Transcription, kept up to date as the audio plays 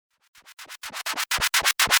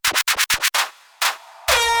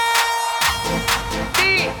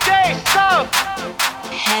DJ Scuff.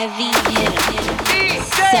 Heavy hit.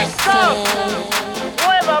 DJ Scuff.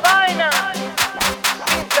 Nueva vaina.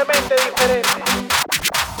 Simplemente diferente.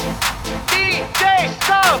 DJ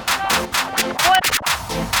Scuff.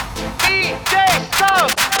 DJ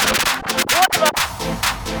Scuff. Nueva.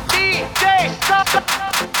 DJ Scuff.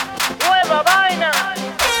 Nueva vaina.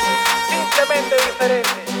 Simplemente diferente.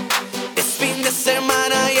 Es fin de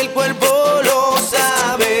semana y el cuerpo lo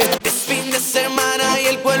sabe. Es fin de semana y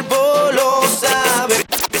el cuerpo lo sabe.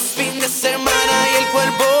 Es fin de semana y el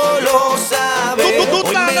cuerpo lo sabe.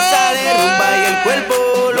 Hoy mesa de rumba y el cuerpo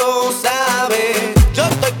lo sabe. Yo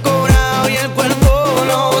estoy cobrado y el cuerpo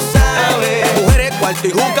lo sabe. Mujeres, cuarto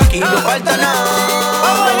y juca, aquí no falta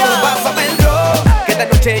nada. Pásame el rock, que esta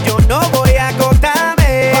noche yo no voy a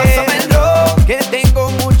acostarme. Pásame el rock, que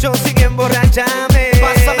tengo mucho, sigue emborrachame.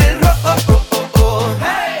 Pásame el rock,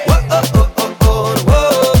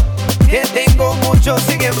 que tengo mucho,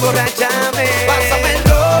 sigue emborrachame. Pásame el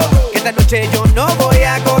rock, que esta noche yo no voy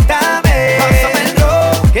a acostarme. Pásame el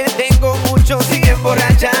rock, que tengo mucho, sigue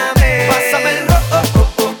emborrachame. Pásame el rock,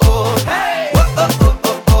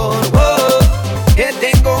 que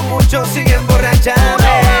tengo mucho, sigue emborrachame.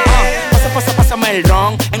 Pásame el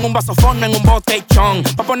ron, en un vasofono, en un botellón.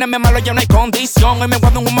 Pa' ponerme malo ya no hay condición. Hoy me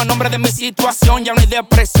guardo un mal nombre de mi situación, ya no hay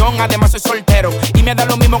depresión. Además soy soltero y me da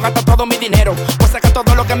lo mismo, gasto todo mi dinero. Pues saca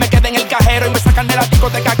todo lo que me quede en el cajero y me sacan de la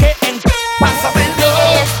discoteca que en. Pásame el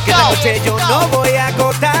rock, que esta noche yo no voy a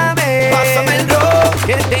acostarme. Pásame el rock,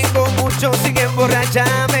 que tengo mucho, sigue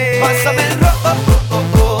emborrachame. Pásame el rock,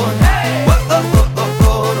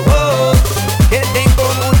 que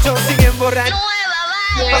tengo mucho, sigue emborrachame.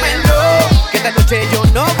 Pásame el rock, que esta noche yo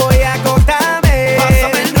no voy a acostarme.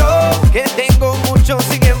 Pásame el rock, que tengo mucho,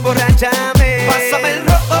 sigue emborrachame. Pásame el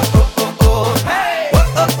rock,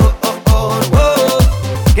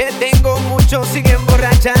 que tengo mucho, sigue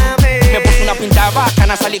emborrachame. Me puse una pinta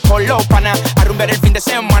bacana, salí con los panas a rumbear el fin de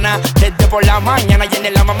semana. Desde por la mañana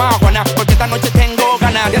llené la mamá Juana, porque esta noche tengo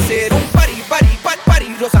ganas de hacer un party,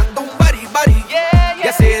 rozando un party, de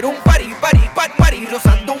hacer un party,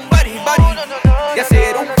 rozando un party, de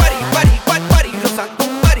hacer un party, rozando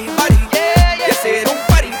un party, de hacer un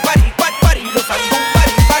party, rozando un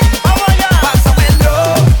party. Pásame el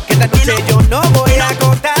rock, que esta noche yo no voy a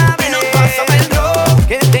acostarme. Pásame el rock,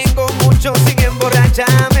 que tengo mucho, sigue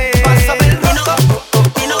emborrachame. Pásame el rock,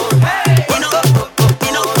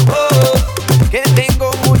 que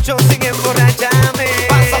tengo mucho, sigue emborrachame.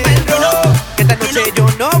 Pásame el rock.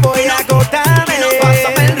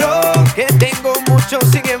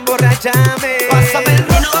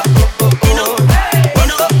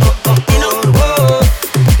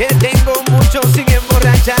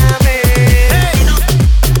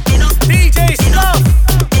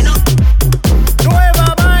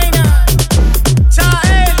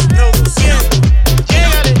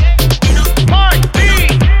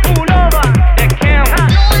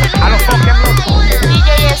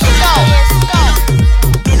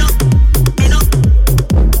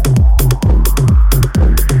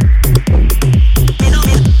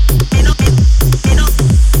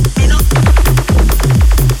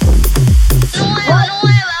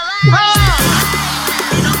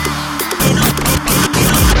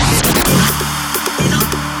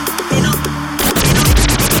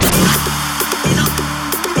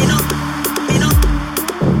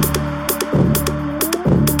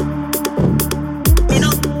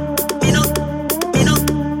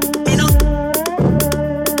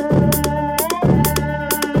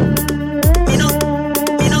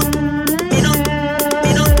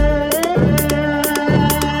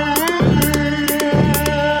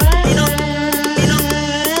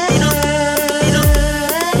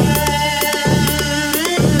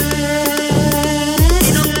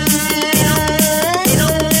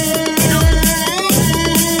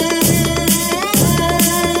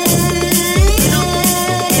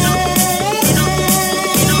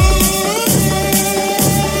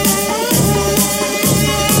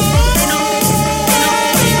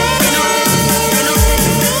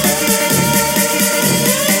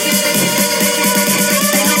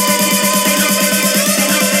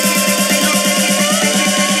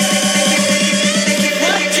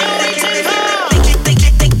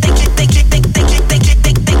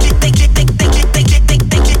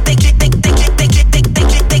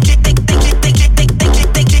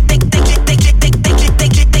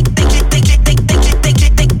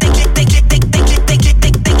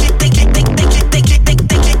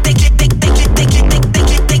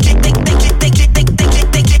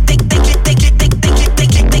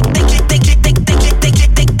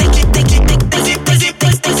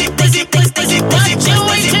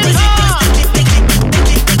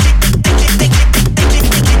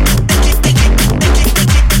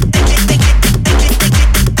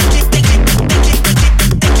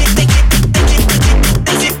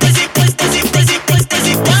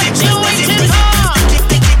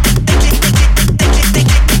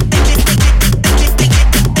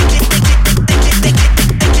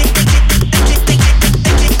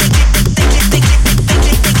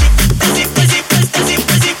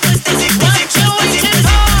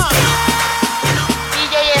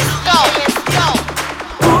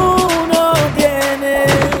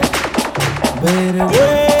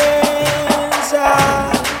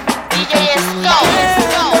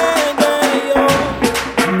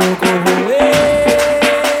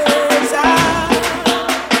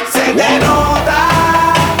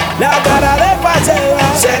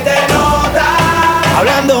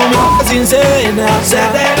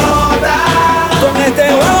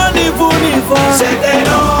 funifa. Se te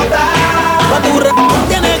nota. Pa' tu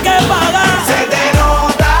tienes que pagar. Se te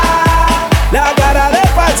nota. La cara de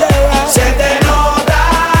pasea. Se te nota.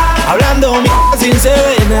 Hablando mierda sin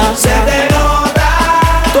sevena. Se te nota.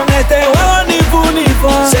 Con este juego ni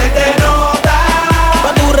funifa. Se te nota.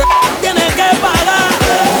 Pa' tu tienes que pagar.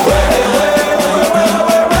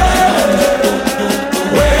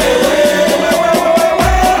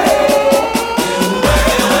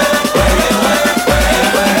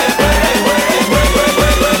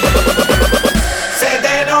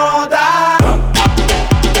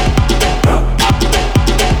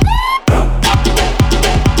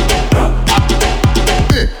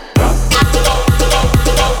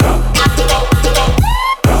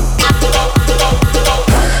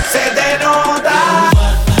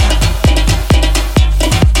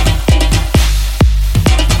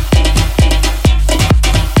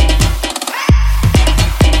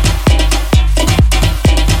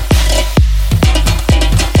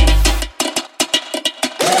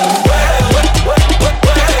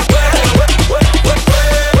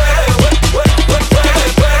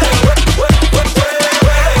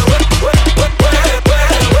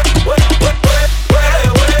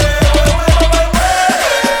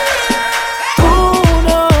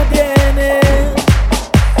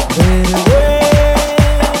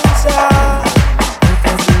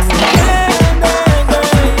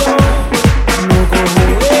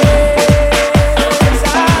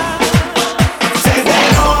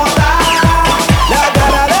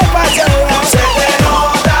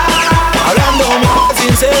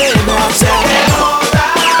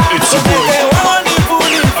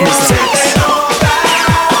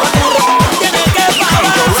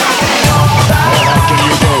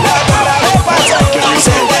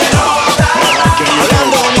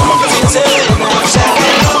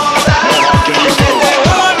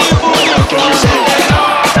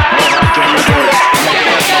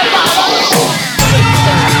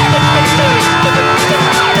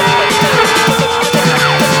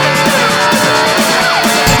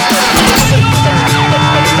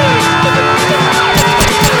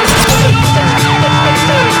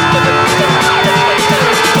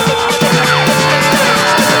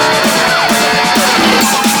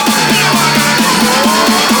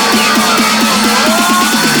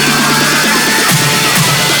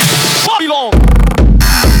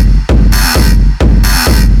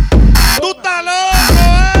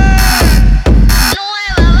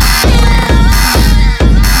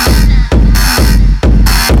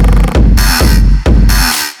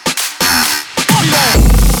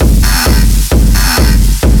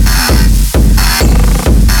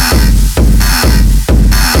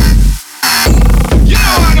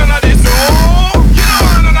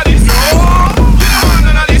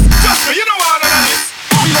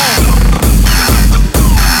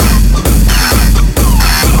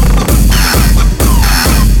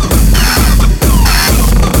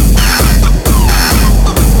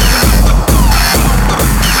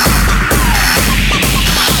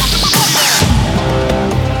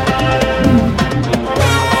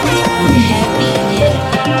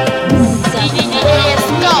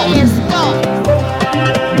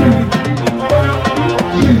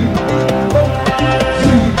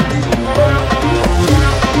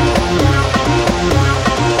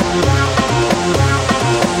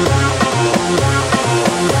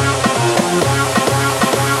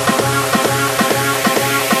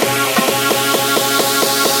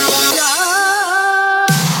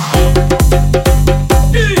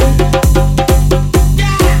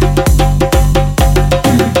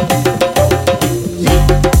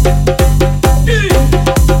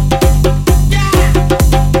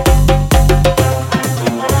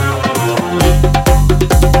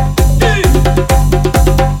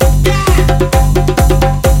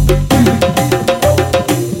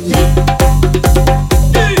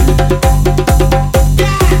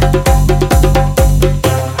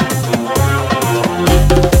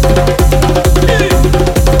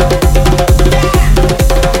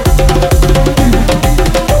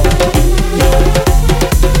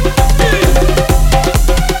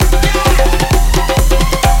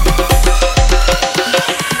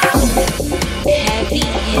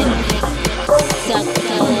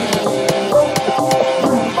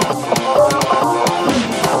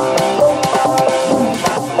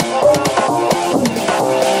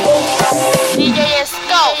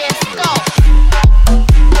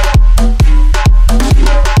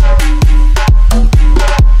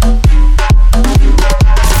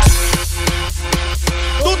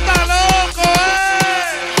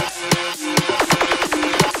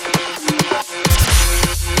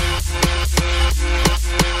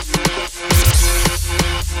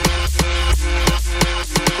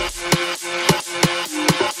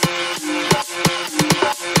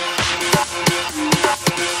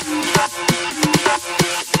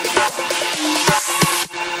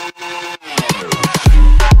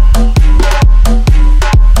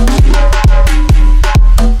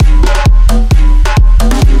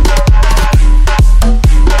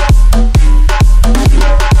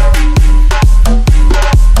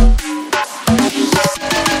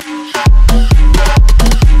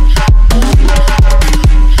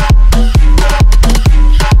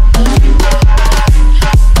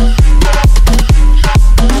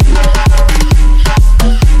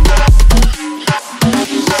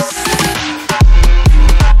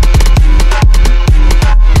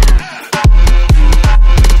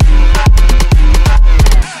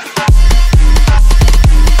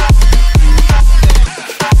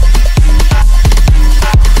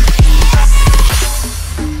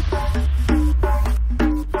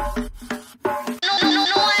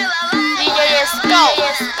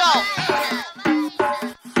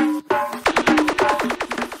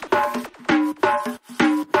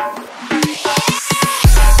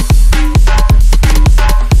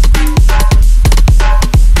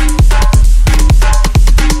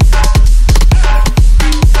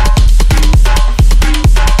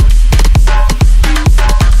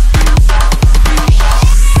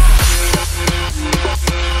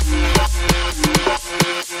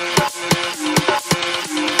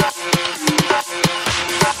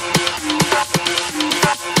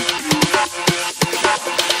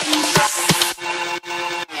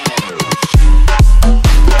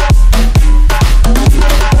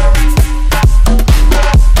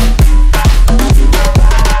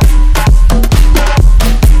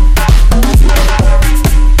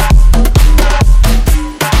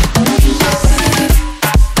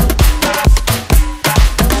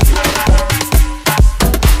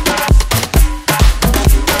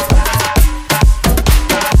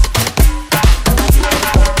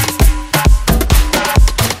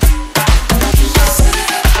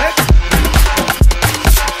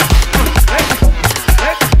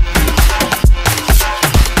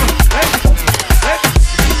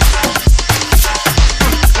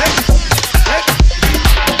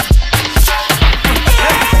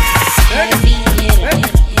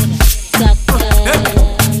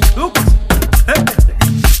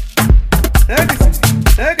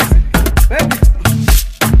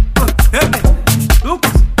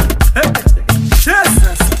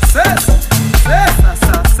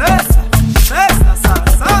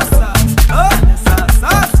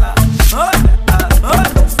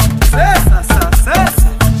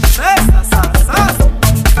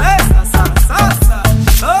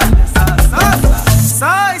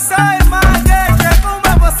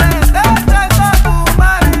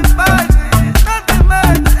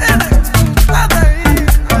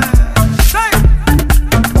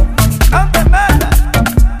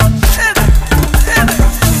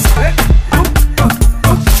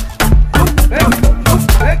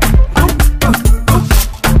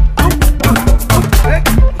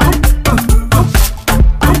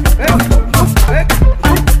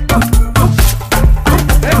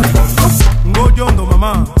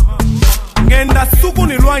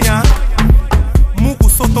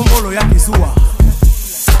 tombolo ya kisua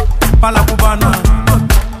pa la cubana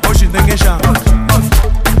oxitengesha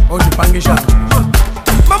oxipangesha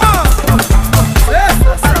mama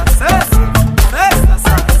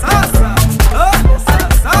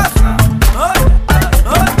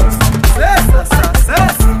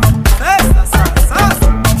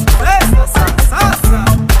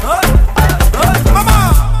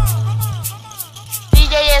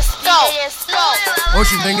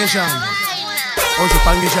oxitengesha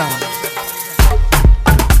oxipangesha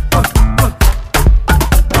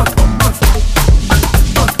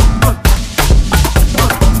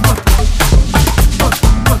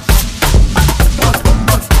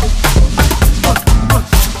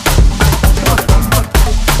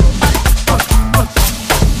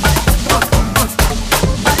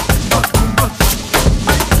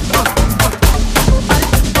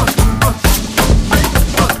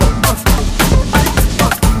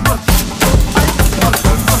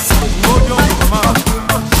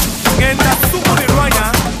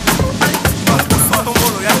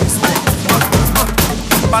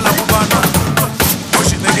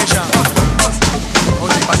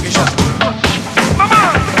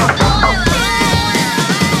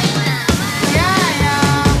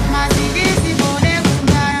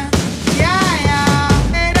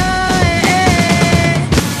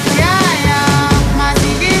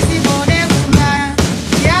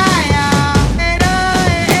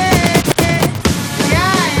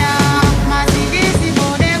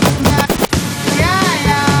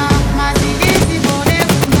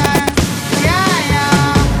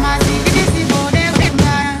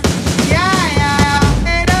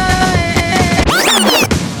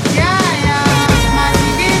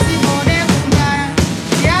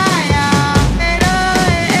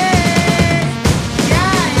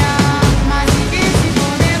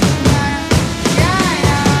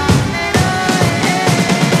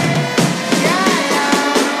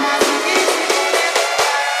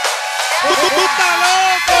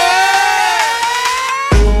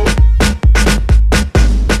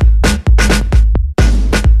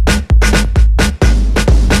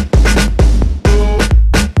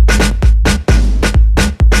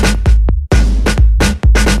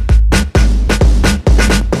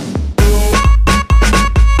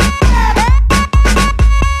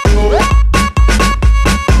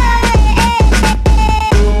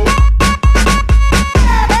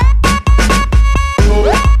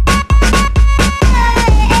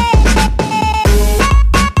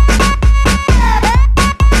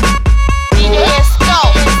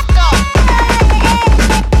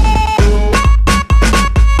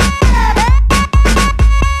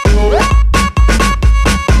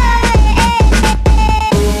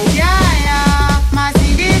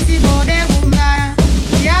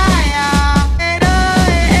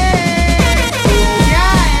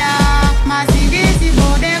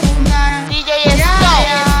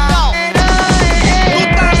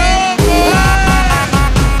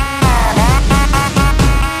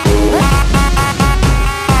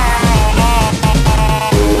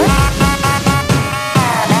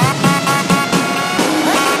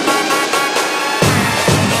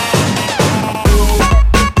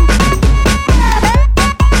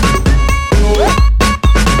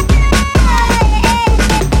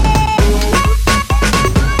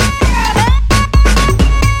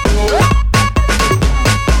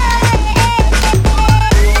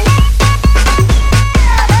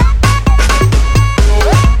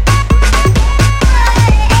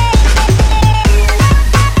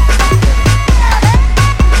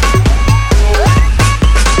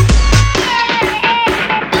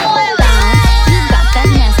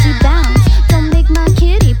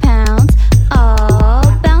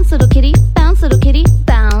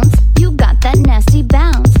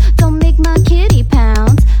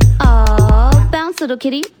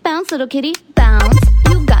kitty, bounce, little kitty, bounce.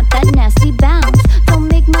 You got that nasty bounce. Don't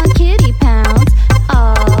make my kitty pounce.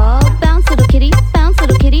 Oh, bounce, little kitty, bounce,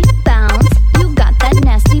 little kitty, bounce. You got that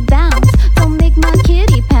nasty bounce. Don't make my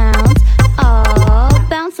kitty pounce. Oh,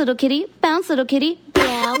 bounce, little kitty, bounce, little kitty.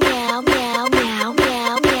 Meow, meow, meow, meow,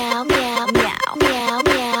 meow, meow, meow, meow, meow,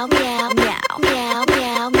 meow, meow, meow, meow,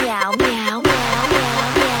 meow, meow, meow.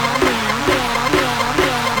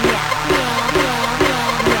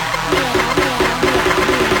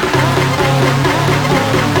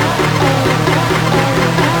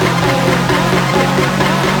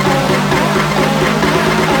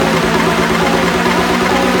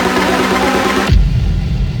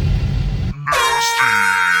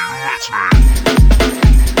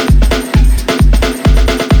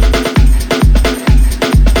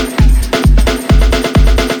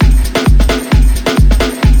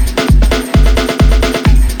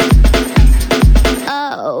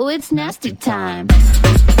 nasty time.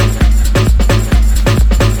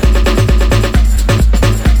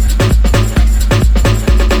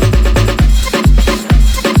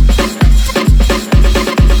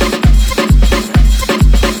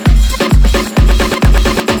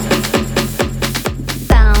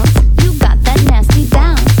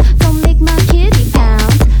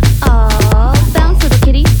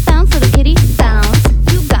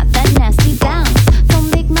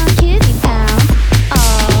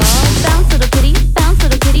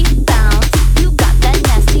 Kitty,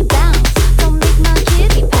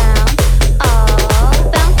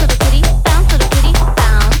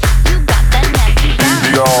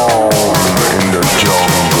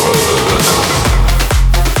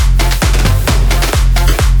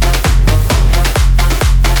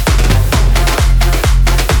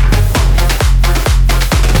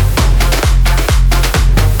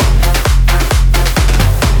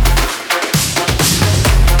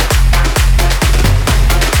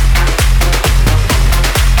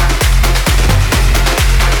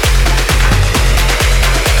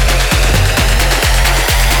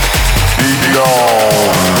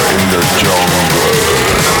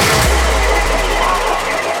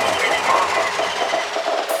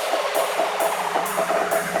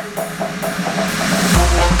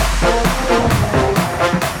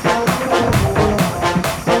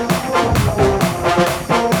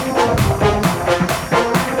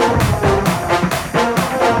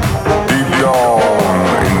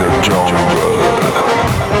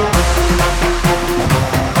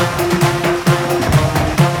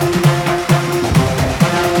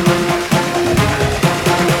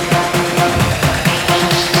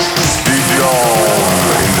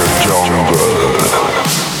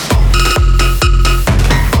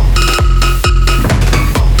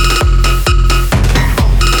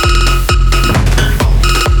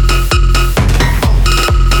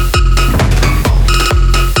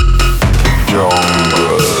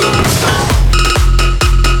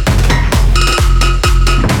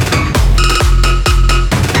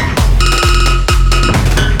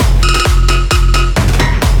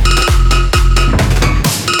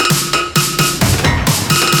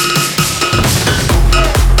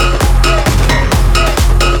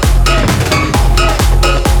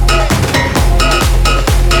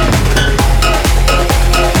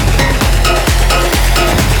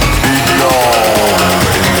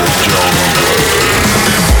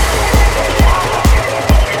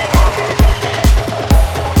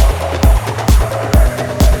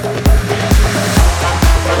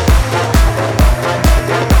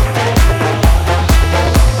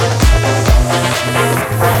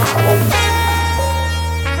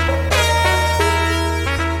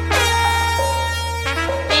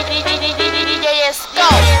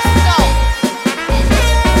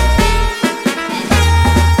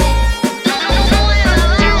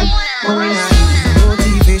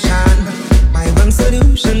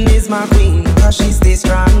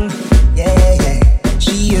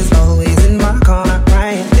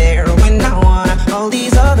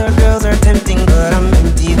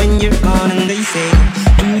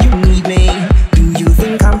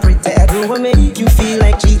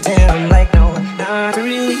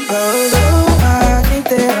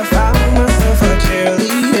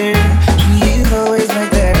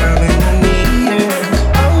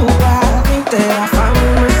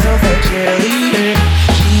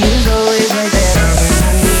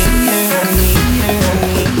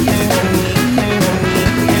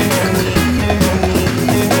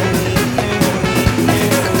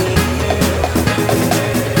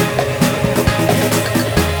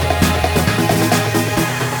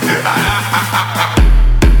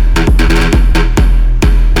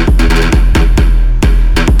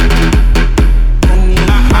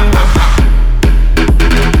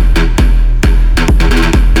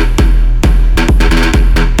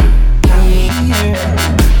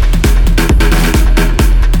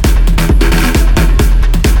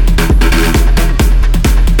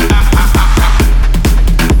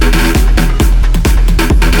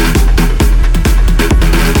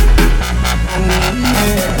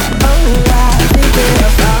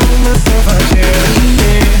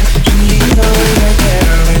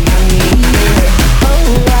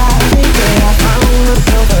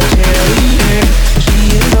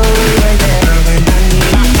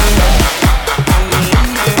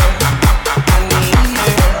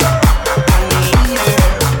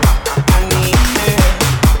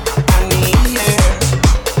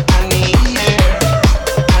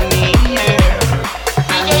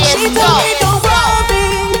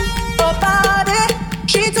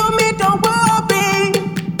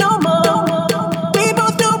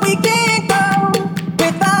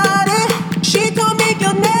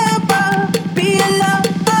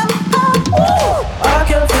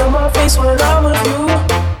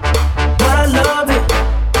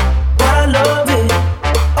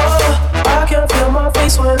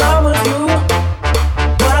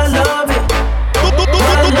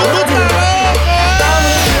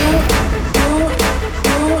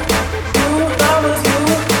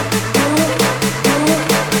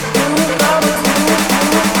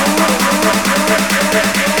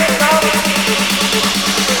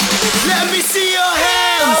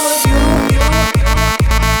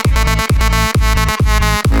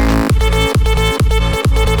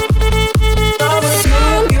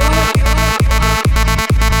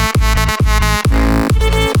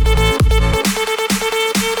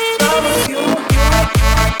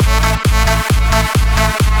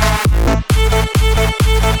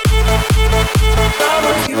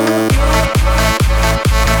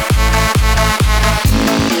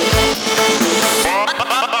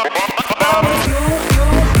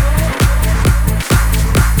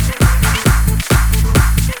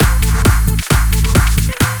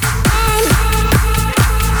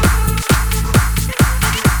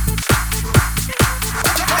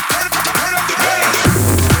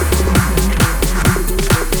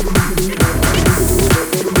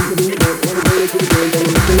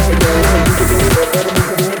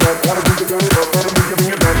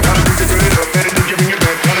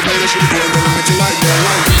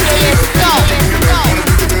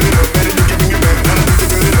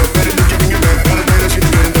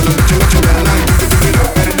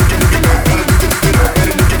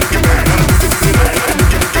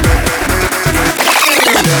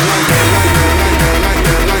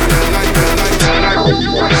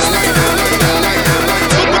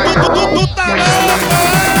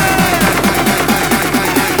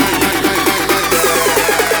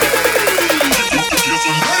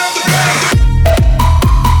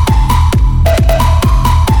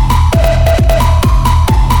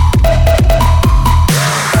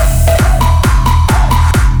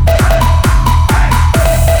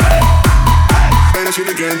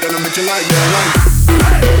 again, then I make you like that,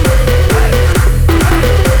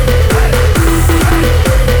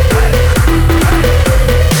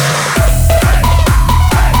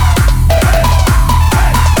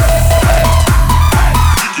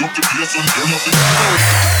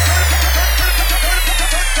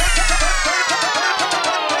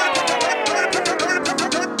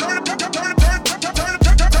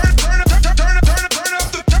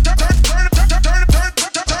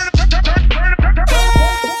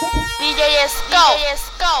 DJ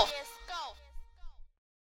Scuff.